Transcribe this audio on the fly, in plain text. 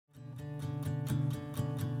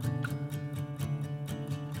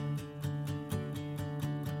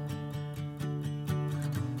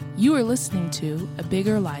You are listening to A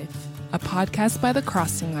Bigger Life, a podcast by The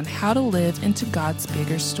Crossing on how to live into God's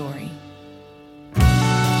bigger story.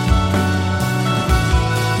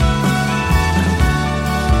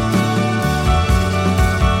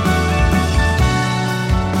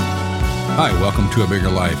 Hi, welcome to A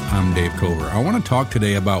Bigger Life. I'm Dave Cover. I want to talk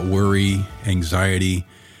today about worry, anxiety,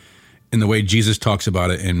 and the way Jesus talks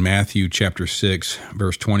about it in Matthew chapter 6,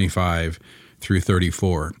 verse 25 through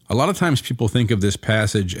 34. A lot of times people think of this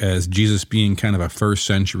passage as Jesus being kind of a first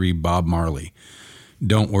century Bob Marley.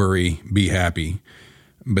 Don't worry, be happy.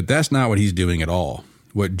 But that's not what he's doing at all.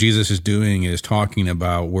 What Jesus is doing is talking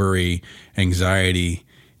about worry, anxiety,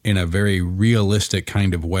 in a very realistic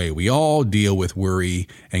kind of way. We all deal with worry,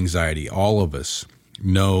 anxiety. All of us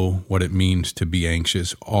know what it means to be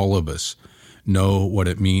anxious. All of us know what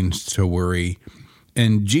it means to worry.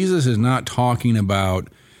 And Jesus is not talking about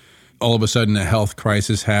all of a sudden a health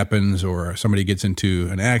crisis happens or somebody gets into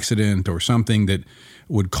an accident or something that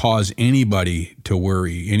would cause anybody to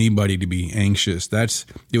worry, anybody to be anxious.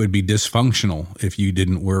 It would be dysfunctional if you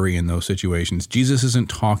didn't worry in those situations. Jesus isn't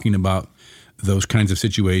talking about those kinds of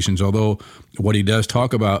situations, although what he does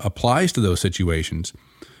talk about applies to those situations.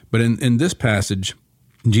 But in this passage,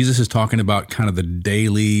 Jesus is talking about kind of the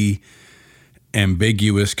daily,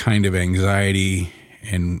 ambiguous kind of anxiety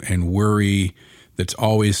and worry that's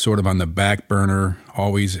always sort of on the back burner,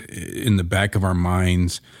 always in the back of our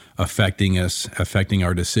minds, affecting us, affecting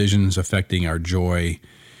our decisions, affecting our joy.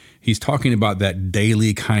 He's talking about that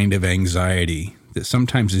daily kind of anxiety that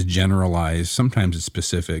sometimes is generalized, sometimes it's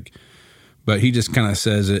specific. But he just kind of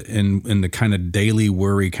says it in the kind of daily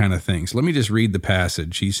worry kind of things. Let me just read the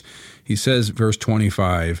passage. He says, verse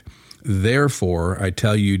 25, "Therefore, I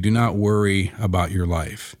tell you, do not worry about your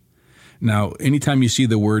life." Now, anytime you see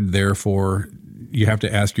the word therefore, you have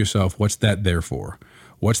to ask yourself, what's that there for?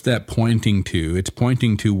 What's that pointing to? It's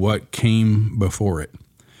pointing to what came before it.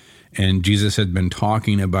 And Jesus had been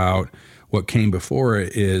talking about what came before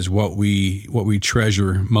it is what we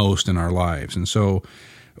treasure most in our lives. And so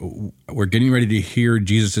we're getting ready to hear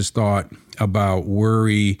Jesus' thought about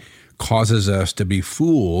worry causes us to be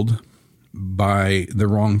fooled by the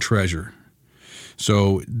wrong treasure.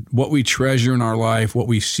 So what we treasure in our life, what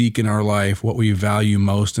we seek in our life, what we value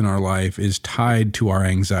most in our life is tied to our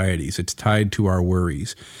anxieties. It's tied to our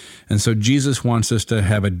worries. And so Jesus wants us to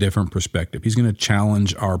have a different perspective. He's going to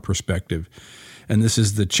challenge our perspective. And this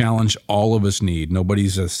is the challenge all of us need.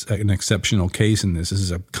 Nobody's an exceptional case in this. This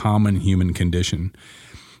is a common human condition.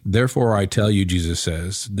 Therefore, I tell you, Jesus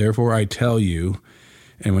says, therefore I tell you.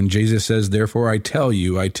 And when Jesus says, therefore I tell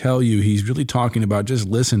you, he's really talking about just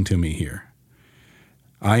listen to me here.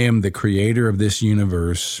 I am the creator of this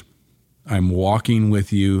universe. I'm walking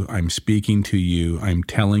with you. I'm speaking to you. I'm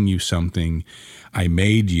telling you something. I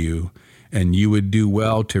made you, and you would do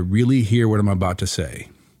well to really hear what I'm about to say.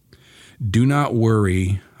 Do not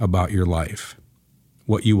worry about your life,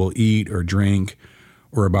 what you will eat or drink,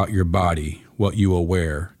 or about your body, what you will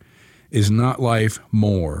wear. Is not life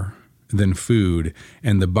more than food,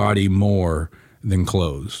 and the body more than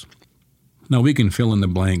clothes? Now, we can fill in the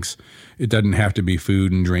blanks. It doesn't have to be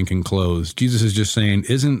food and drink and clothes. Jesus is just saying,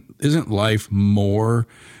 isn't life more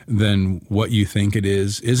than what you think it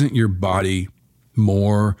is? Isn't your body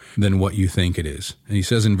more than what you think it is? And he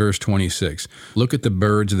says in verse 26, look at the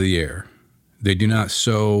birds of the air. They do not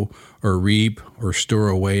sow or reap or store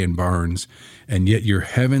away in barns, and yet your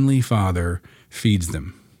heavenly Father feeds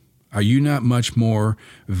them. Are you not much more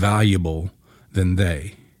valuable than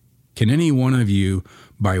they? Can any one of you,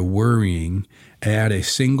 by worrying, add a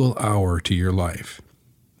single hour to your life?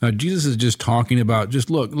 Now, Jesus is just talking about, just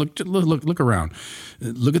look around.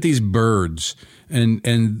 Look at these birds, and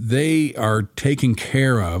they are taken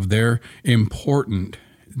care of. They're important.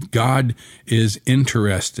 God is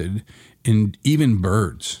interested in even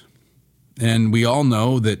birds. And we all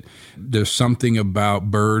know that there's something about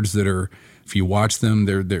birds that are, if you watch them,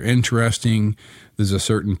 they're interesting. There's a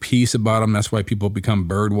certain piece about them. That's why people become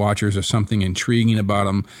bird watchers. There's something intriguing about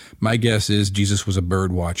them. My guess is Jesus was a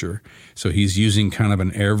bird watcher. So he's using kind of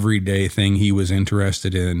an everyday thing he was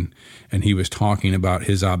interested in, and he was talking about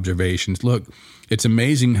his observations. Look, it's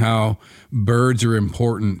amazing how birds are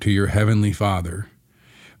important to your heavenly Father,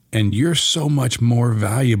 and you're so much more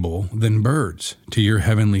valuable than birds to your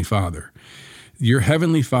heavenly Father. Your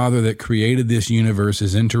heavenly Father that created this universe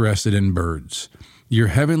is interested in birds. Your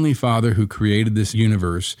heavenly Father who created this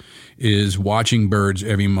universe is watching birds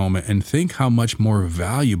every moment. And think how much more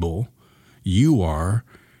valuable you are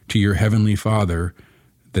to your heavenly Father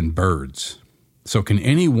than birds. So can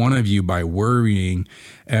any one of you, by worrying,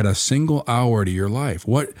 add a single hour to your life?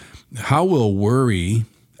 How will worry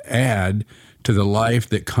add to the life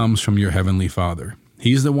that comes from your Heavenly Father.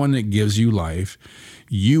 He's the one that gives you life.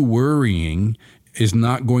 You worrying is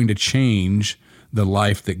not going to change the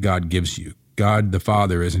life that God gives you. God the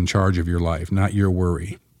Father is in charge of your life, not your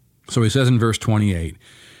worry. So he says in verse 28,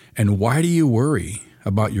 "And why do you worry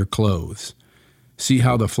about your clothes? See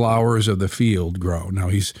how the flowers of the field grow." Now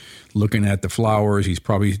he's looking at the flowers. He's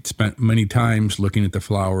probably spent many times looking at the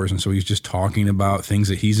flowers, and so he's just talking about things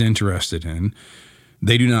that he's interested in.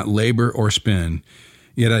 "They do not labor or spin.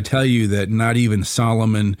 Yet I tell you that not even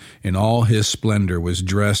Solomon in all his splendor was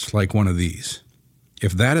dressed like one of these.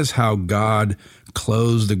 If that is how God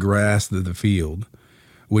clothes the grass of the field,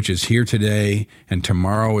 which is here today and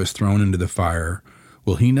tomorrow is thrown into the fire,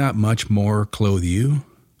 will he not much more clothe you?"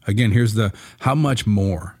 Again, here's the how much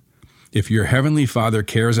more. If your Heavenly Father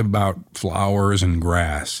cares about flowers and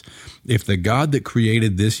grass, if the God that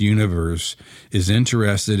created this universe is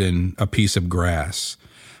interested in a piece of grass,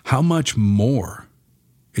 how much more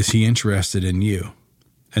is he interested in you?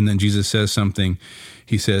 And then Jesus says something.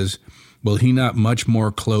 He says, "Will he not much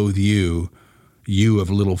more clothe you, you of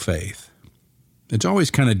little faith?" It's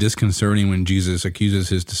always kind of disconcerting when Jesus accuses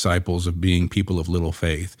his disciples of being people of little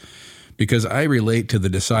faith, because I relate to the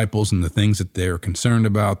disciples and the things that they're concerned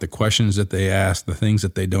about, the questions that they ask, the things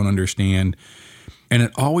that they don't understand. And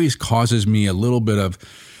it always causes me a little bit of,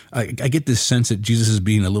 I get this sense that Jesus is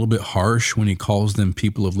being a little bit harsh when he calls them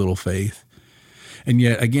people of little faith. And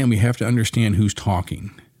yet, again, we have to understand who's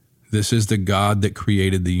talking. This is the God that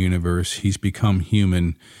created the universe. He's become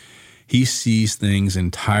human. He sees things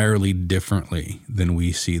entirely differently than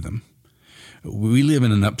we see them. We live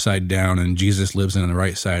in an upside down, and Jesus lives in the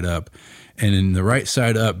right side up. And in the right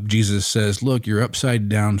side up, Jesus says, look, your upside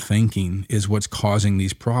down thinking is what's causing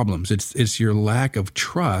these problems. It's your lack of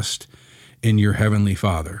trust in your Heavenly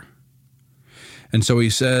Father. And so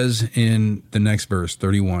he says in the next verse,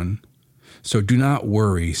 31, "So do not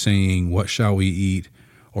worry, saying, what shall we eat,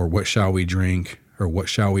 or what shall we drink, or what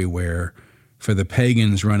shall we wear? For the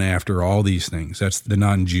pagans run after all these things." That's the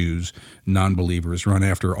non-Jews, non-believers run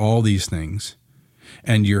after all these things.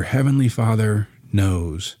 "And your Heavenly Father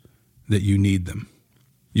knows that you need them."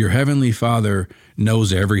 Your Heavenly Father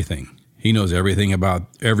knows everything. He knows everything about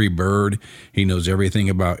every bird. He knows everything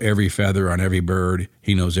about every feather on every bird.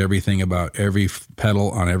 He knows everything about every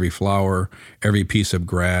petal on every flower, every piece of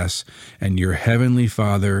grass. And your Heavenly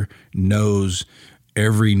Father knows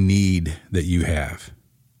every need that you have.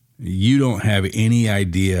 You don't have any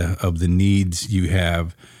idea of the needs you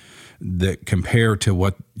have that compare to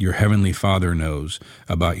what your Heavenly Father knows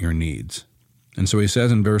about your needs. And so he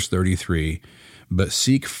says in verse 33, "But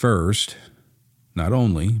seek first," not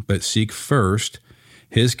only, but seek first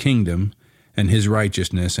his kingdom and his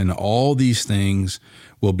righteousness, and all these things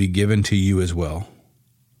will be given to you as well.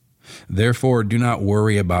 Therefore, do not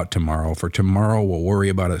worry about tomorrow, for tomorrow will worry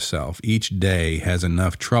about itself. Each day has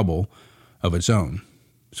enough trouble of its own.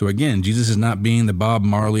 So again, Jesus is not being the Bob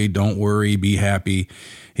Marley, don't worry, be happy.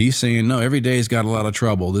 He's saying, no, every day's got a lot of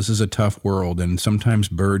trouble. This is a tough world, and sometimes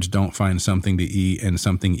birds don't find something to eat and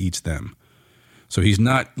something eats them. So he's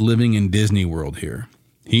not living in Disney World here.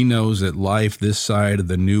 He knows that life this side of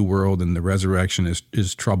the new world and the resurrection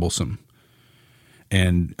is troublesome.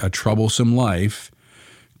 And a troublesome life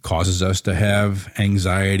causes us to have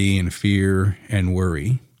anxiety and fear and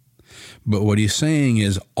worry. But what he's saying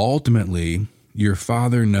is ultimately, your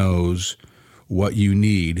Father knows what you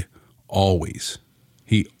need always.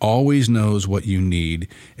 He always knows what you need,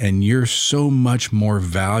 and you're so much more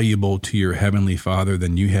valuable to your Heavenly Father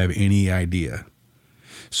than you have any idea.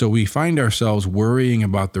 So we find ourselves worrying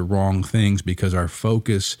about the wrong things because our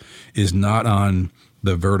focus is not on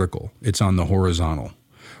the vertical, it's on the horizontal.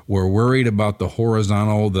 We're worried about the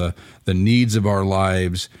horizontal, the needs of our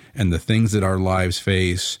lives and the things that our lives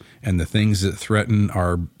face and the things that threaten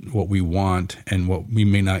what we want and what we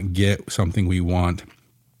may not get, something we want.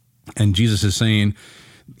 And Jesus is saying,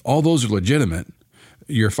 all those are legitimate.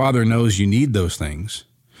 Your Father knows you need those things,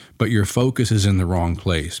 but your focus is in the wrong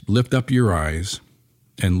place. Lift up your eyes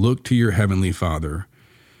and look to your Heavenly Father,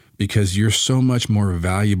 because you're so much more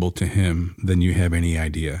valuable to him than you have any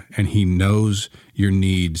idea. And he knows your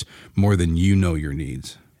needs more than you know your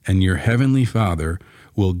needs. And your Heavenly Father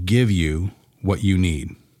will give you what you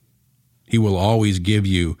need. He will always give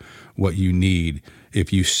you what you need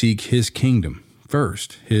if you seek his kingdom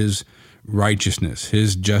first, his righteousness,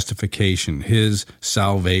 his justification, his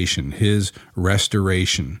salvation, his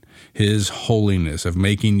restoration, his holiness of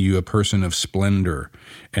making you a person of splendor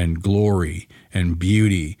and glory and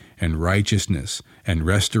beauty and righteousness and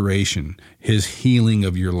restoration, his healing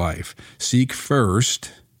of your life. Seek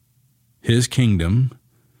first his kingdom,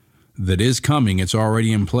 that is coming. It's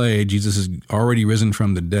already in play. Jesus is already risen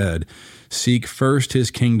from the dead. Seek first his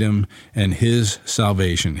kingdom and his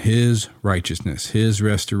salvation, his righteousness, his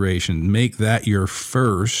restoration. Make that your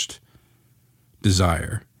first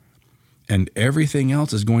desire. And everything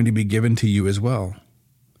else is going to be given to you as well.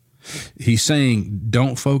 He's saying,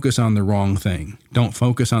 don't focus on the wrong thing. Don't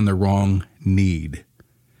focus on the wrong need.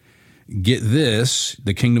 Get this,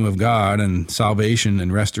 the kingdom of God and salvation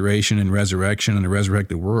and restoration and resurrection and the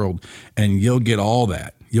resurrected world, and you'll get all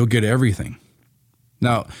that. You'll get everything.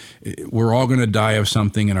 Now, we're all going to die of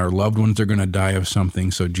something, and our loved ones are going to die of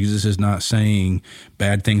something. So Jesus is not saying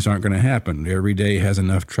bad things aren't going to happen. Every day has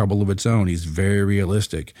enough trouble of its own. He's very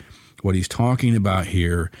realistic. What he's talking about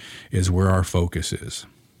here is where our focus is.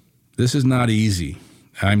 This is not easy.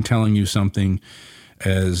 I'm telling you something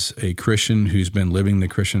as a Christian who's been living the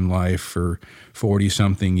Christian life for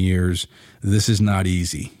 40-something years. This is not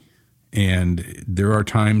easy. And there are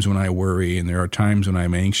times when I worry, and there are times when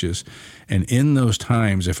I'm anxious. And in those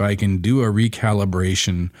times, if I can do a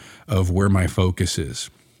recalibration of where my focus is,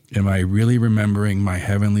 am I really remembering my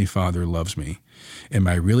Heavenly Father loves me? Am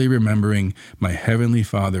I really remembering my Heavenly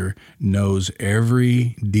Father knows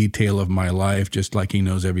every detail of my life, just like he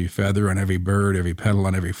knows every feather on every bird, every petal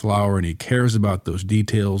on every flower, and he cares about those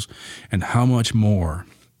details? And how much more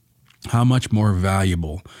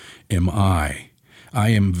valuable am I?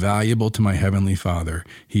 I am valuable to my Heavenly Father.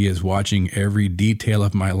 He is watching every detail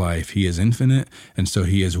of my life. He is infinite, and so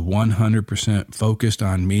he is 100% focused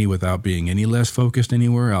on me without being any less focused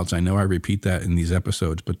anywhere else. I know I repeat that in these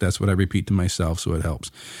episodes, but that's what I repeat to myself, so it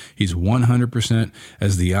helps. He's 100%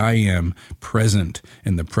 as the I am, present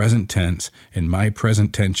in the present tense, in my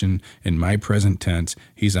present tension, in my present tense.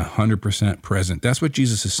 He's 100% present. That's what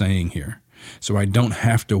Jesus is saying here. So I don't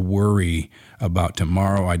have to worry about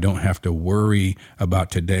tomorrow. I don't have to worry about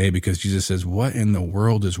today, because Jesus says, what in the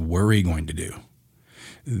world is worry going to do?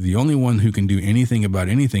 The only one who can do anything about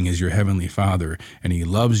anything is your Heavenly Father, and he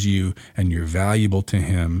loves you, and you're valuable to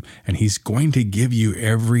him, and he's going to give you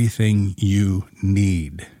everything you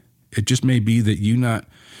need. It just may be that you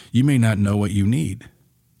may not know what you need.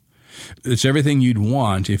 It's everything you'd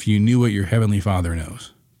want if you knew what your Heavenly Father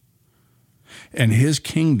knows. And his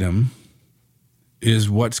kingdom is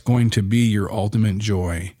what's going to be your ultimate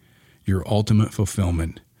joy, your ultimate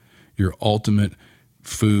fulfillment, your ultimate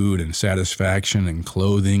food and satisfaction and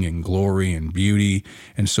clothing and glory and beauty.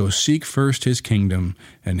 And so seek first his kingdom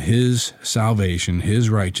and his salvation, his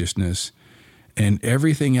righteousness, and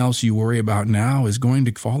everything else you worry about now is going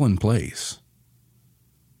to fall in place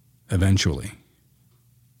eventually.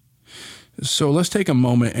 So let's take a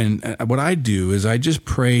moment, and what I do is I just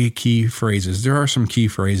pray key phrases. There are some key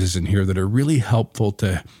phrases in here that are really helpful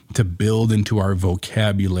to build into our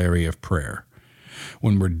vocabulary of prayer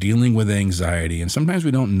when we're dealing with anxiety. And sometimes we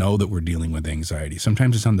don't know that we're dealing with anxiety.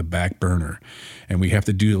 Sometimes it's on the back burner, and we have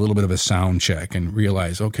to do a little bit of a sound check and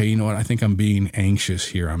realize, okay, you know what? I think I'm being anxious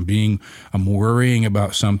here. I'm worrying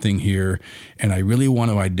about something here, and I really want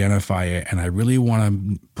to identify it, and I really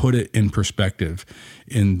want to put it in perspective,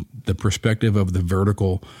 in the perspective of the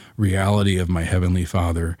vertical reality of my Heavenly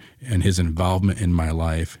Father and his involvement in my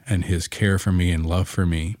life and his care for me and love for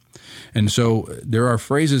me. And so there are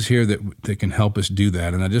phrases here that can help us do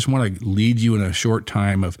that. And I just want to lead you in a short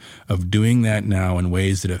time of doing that now in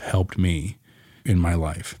ways that have helped me in my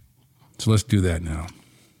life. So let's do that now.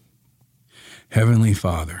 Heavenly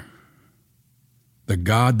Father, the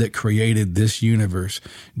God that created this universe,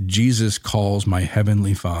 Jesus calls my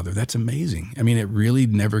Heavenly Father. That's amazing. I mean, it really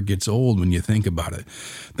never gets old when you think about it.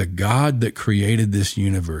 The God that created this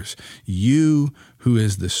universe, you who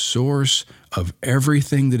is the source of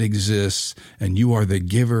everything that exists, and you are the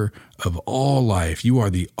giver of all life. You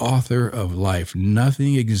are the author of life.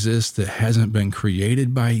 Nothing exists that hasn't been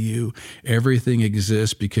created by you. Everything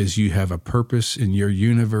exists because you have a purpose in your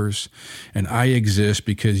universe, and I exist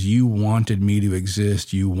because you wanted me to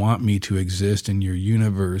exist. You want me to exist in your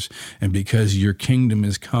universe, and because your kingdom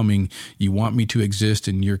is coming, you want me to exist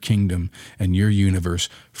in your kingdom and your universe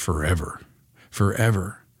forever.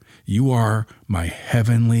 Forever. You are my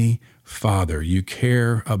Heavenly Father. You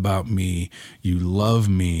care about me. You love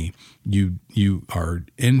me. You are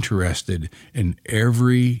interested in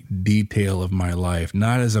every detail of my life,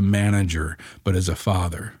 not as a manager, but as a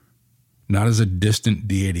father, not as a distant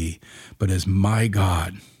deity, but as my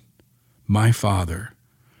God, my Father,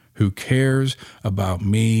 who cares about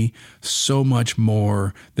me so much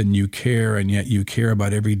more than you care, and yet you care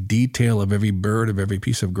about every detail of every bird, of every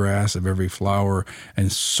piece of grass, of every flower,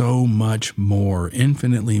 and so much more,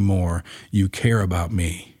 infinitely more, you care about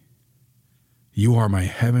me. You are my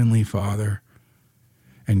Heavenly Father,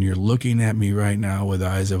 and you're looking at me right now with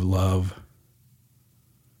eyes of love.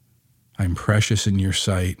 I'm precious in your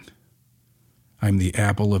sight. I'm the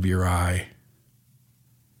apple of your eye.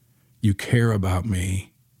 You care about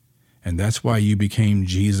me, and that's why you became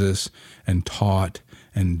Jesus and taught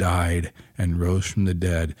and died and rose from the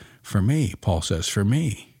dead for me, Paul says, for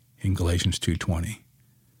me in Galatians 2:20.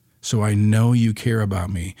 So I know you care about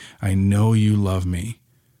me. I know you love me.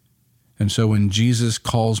 And so when Jesus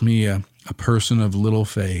calls me a person of little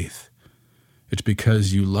faith, it's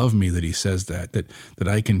because you love me that he says that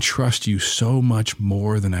I can trust you so much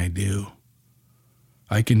more than I do.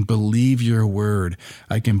 I can believe your word.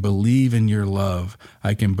 I can believe in your love.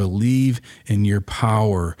 I can believe in your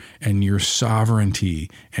power and your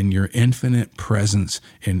sovereignty and your infinite presence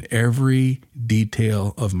in every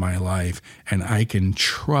detail of my life. And I can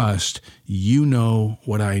trust you know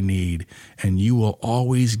what I need, and you will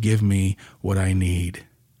always give me what I need.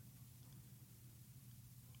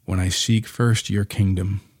 When I seek first your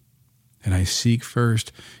kingdom, and I seek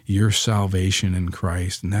first your salvation in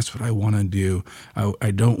Christ. And that's what I want to do.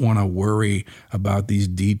 I don't want to worry about these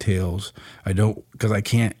details. Because I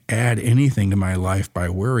can't add anything to my life by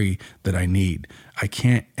worry that I need. I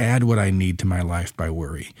can't add what I need to my life by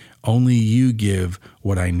worry. Only you give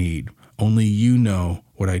what I need. Only you know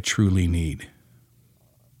what I truly need.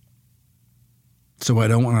 So I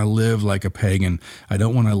don't want to live like a pagan. I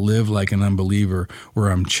don't want to live like an unbeliever where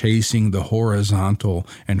I'm chasing the horizontal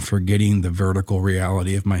and forgetting the vertical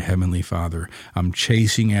reality of my Heavenly Father. I'm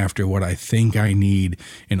chasing after what I think I need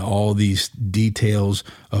in all these details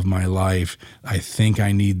of my life. I think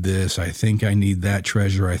I need this. I think I need that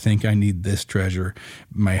treasure. I think I need this treasure.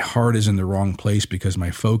 My heart is in the wrong place because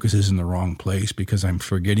my focus is in the wrong place because I'm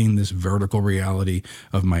forgetting this vertical reality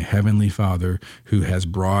of my Heavenly Father who has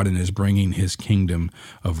brought and is bringing his kingdom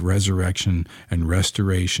of resurrection and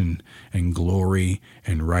restoration and glory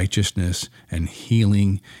and righteousness and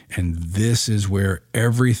healing. And this is where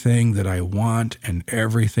everything that I want and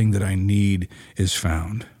everything that I need is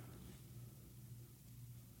found.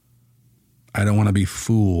 I don't want to be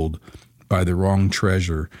fooled by the wrong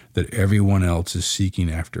treasure that everyone else is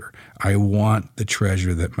seeking after. I want the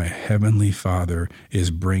treasure that my Heavenly Father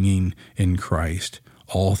is bringing in Christ,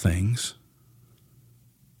 all things.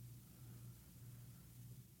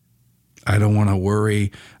 I don't want to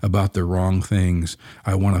worry about the wrong things.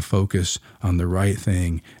 I want to focus on the right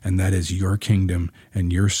thing, and that is your kingdom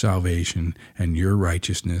and your salvation and your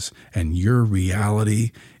righteousness and your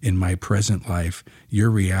reality in my present life,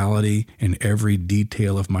 your reality in every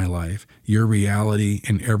detail of my life, your reality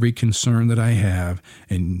in every concern that I have,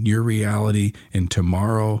 and your reality in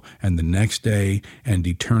tomorrow and the next day and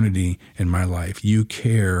eternity in my life. You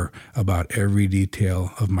care about every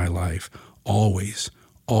detail of my life, always.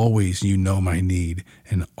 Always you know my need,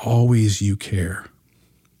 and always you care,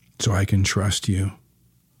 so I can trust you.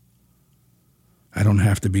 I don't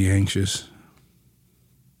have to be anxious.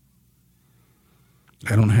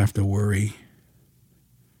 I don't have to worry.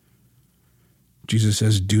 Jesus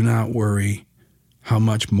says, do not worry. How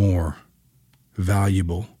much more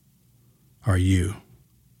valuable are you?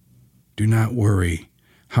 Do not worry.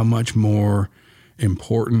 How much more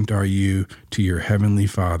important are you to your Heavenly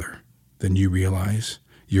Father than you realize?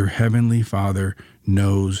 Your Heavenly Father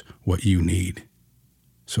knows what you need.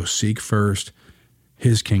 So seek first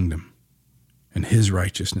his kingdom and his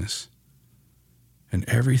righteousness, and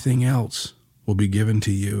everything else will be given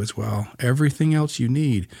to you as well. Everything else you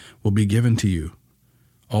need will be given to you.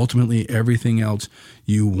 Ultimately, everything else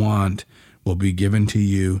you want will be given to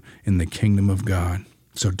you in the kingdom of God.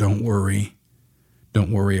 So don't worry.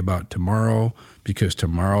 Don't worry about tomorrow, because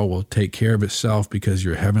tomorrow will take care of itself, because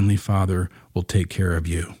your Heavenly Father will take care of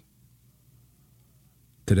you.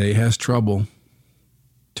 Today has trouble.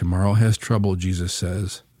 Tomorrow has trouble, Jesus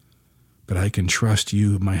says. But I can trust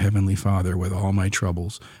you, my Heavenly Father, with all my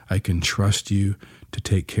troubles. I can trust you to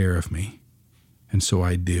take care of me. And so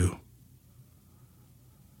I do.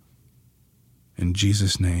 In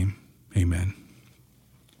Jesus' name, amen.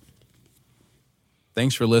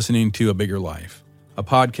 Thanks for listening to A Bigger Life, a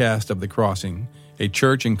podcast of The Crossing, a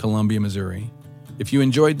church in Columbia, Missouri. If you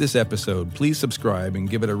enjoyed this episode, please subscribe and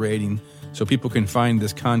give it a rating so people can find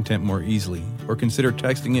this content more easily, or consider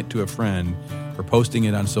texting it to a friend or posting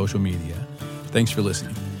it on social media. Thanks for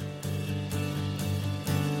listening.